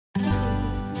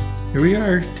Here we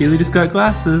are. Taylor just got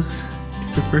glasses.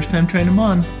 It's her first time trying them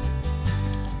on.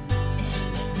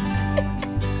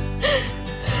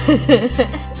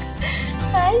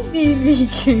 Hi, baby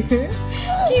girl.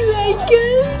 Do you like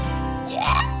them?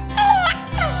 Yeah.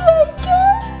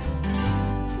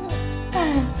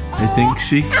 I think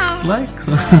she likes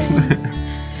them.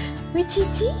 What do you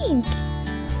think?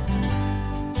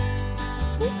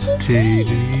 What do you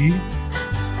Taylor.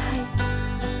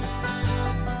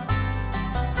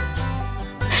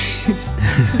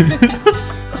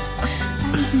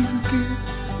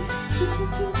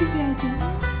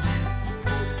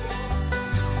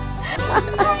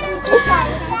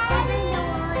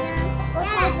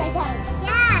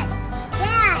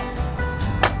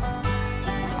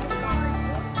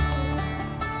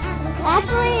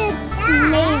 Actually, it's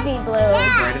navy blue.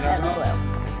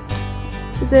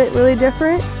 Is it really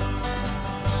different?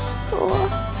 Oh.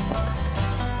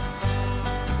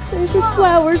 There's just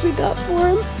flowers we got for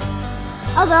him.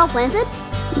 Oh, they're all planted?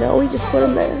 No, we just put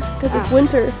them there because it's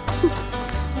winter.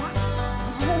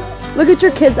 Look at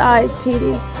your kids' eyes,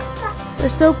 Petey. They're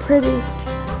so pretty.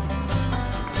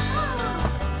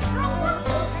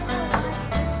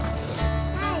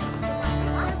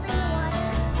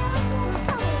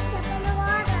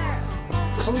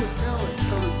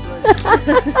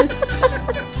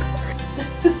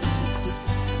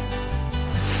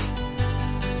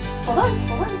 Hold on.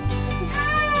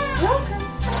 Welcome.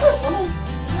 Hold on.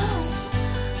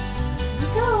 Here we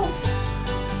go.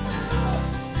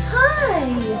 Hi.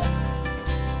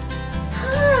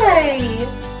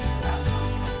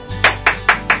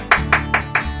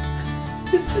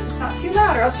 It's not too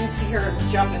loud, or else you'd see her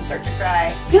jump and start to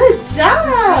cry. Good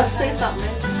job. Say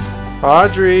something.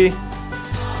 Audrey.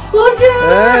 Look at her.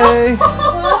 Hey.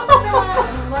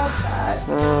 Love that.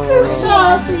 Oh. Good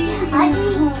job, baby.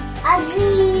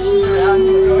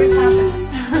 It always happens.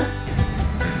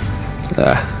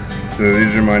 So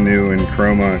these are my new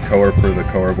EnChroma color for the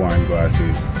colorblind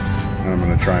glasses. And I'm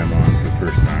going to try them on for the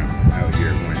first time out here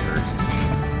at Winhurst.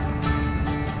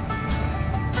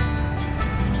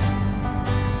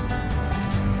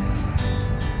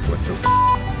 What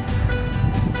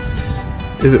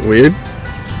the Is it weird?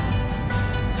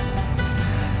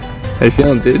 How you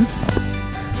feeling, dude?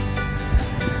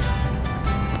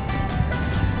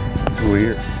 It's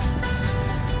weird.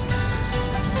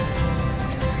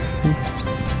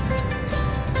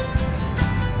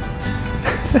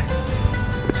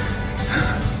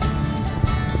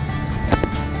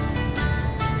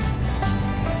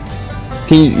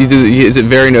 Is it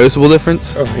very noticeable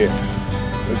difference? Oh yeah.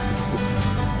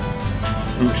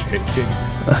 I'm shaking.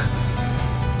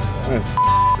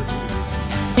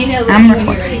 You know when you're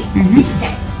ready.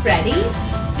 Okay, ready?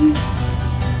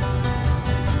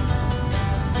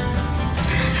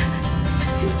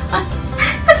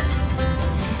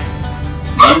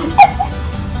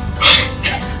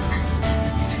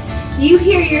 You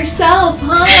hear yourself,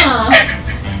 huh?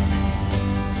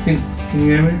 Can you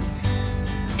hear me?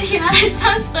 Yeah, it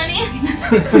sounds funny.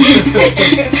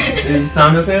 Does it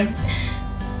sound okay?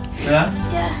 Yeah?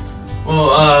 Yeah.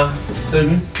 Well,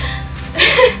 baby,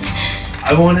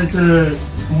 I wanted to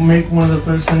make one of the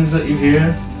first things that you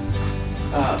hear.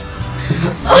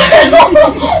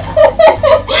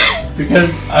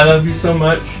 Because I love you so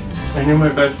much, and you're my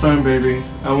best friend, baby.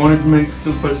 I wanted to make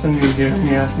the first thing you hear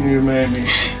me asking you to marry me.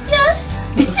 Yes.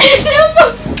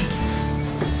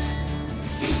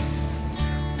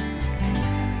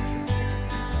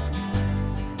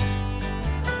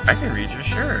 I can read your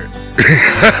shirt.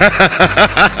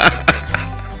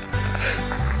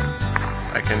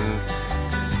 I can.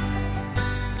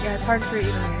 Yeah, it's hard for you to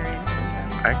read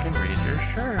sometimes. I can read your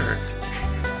shirt.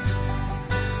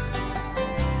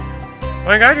 Oh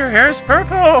my god, your hair is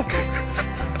purple!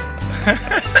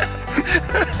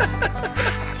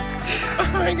 Oh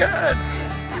my god!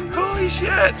 Holy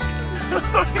shit!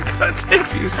 Oh my god, thank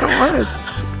you so much!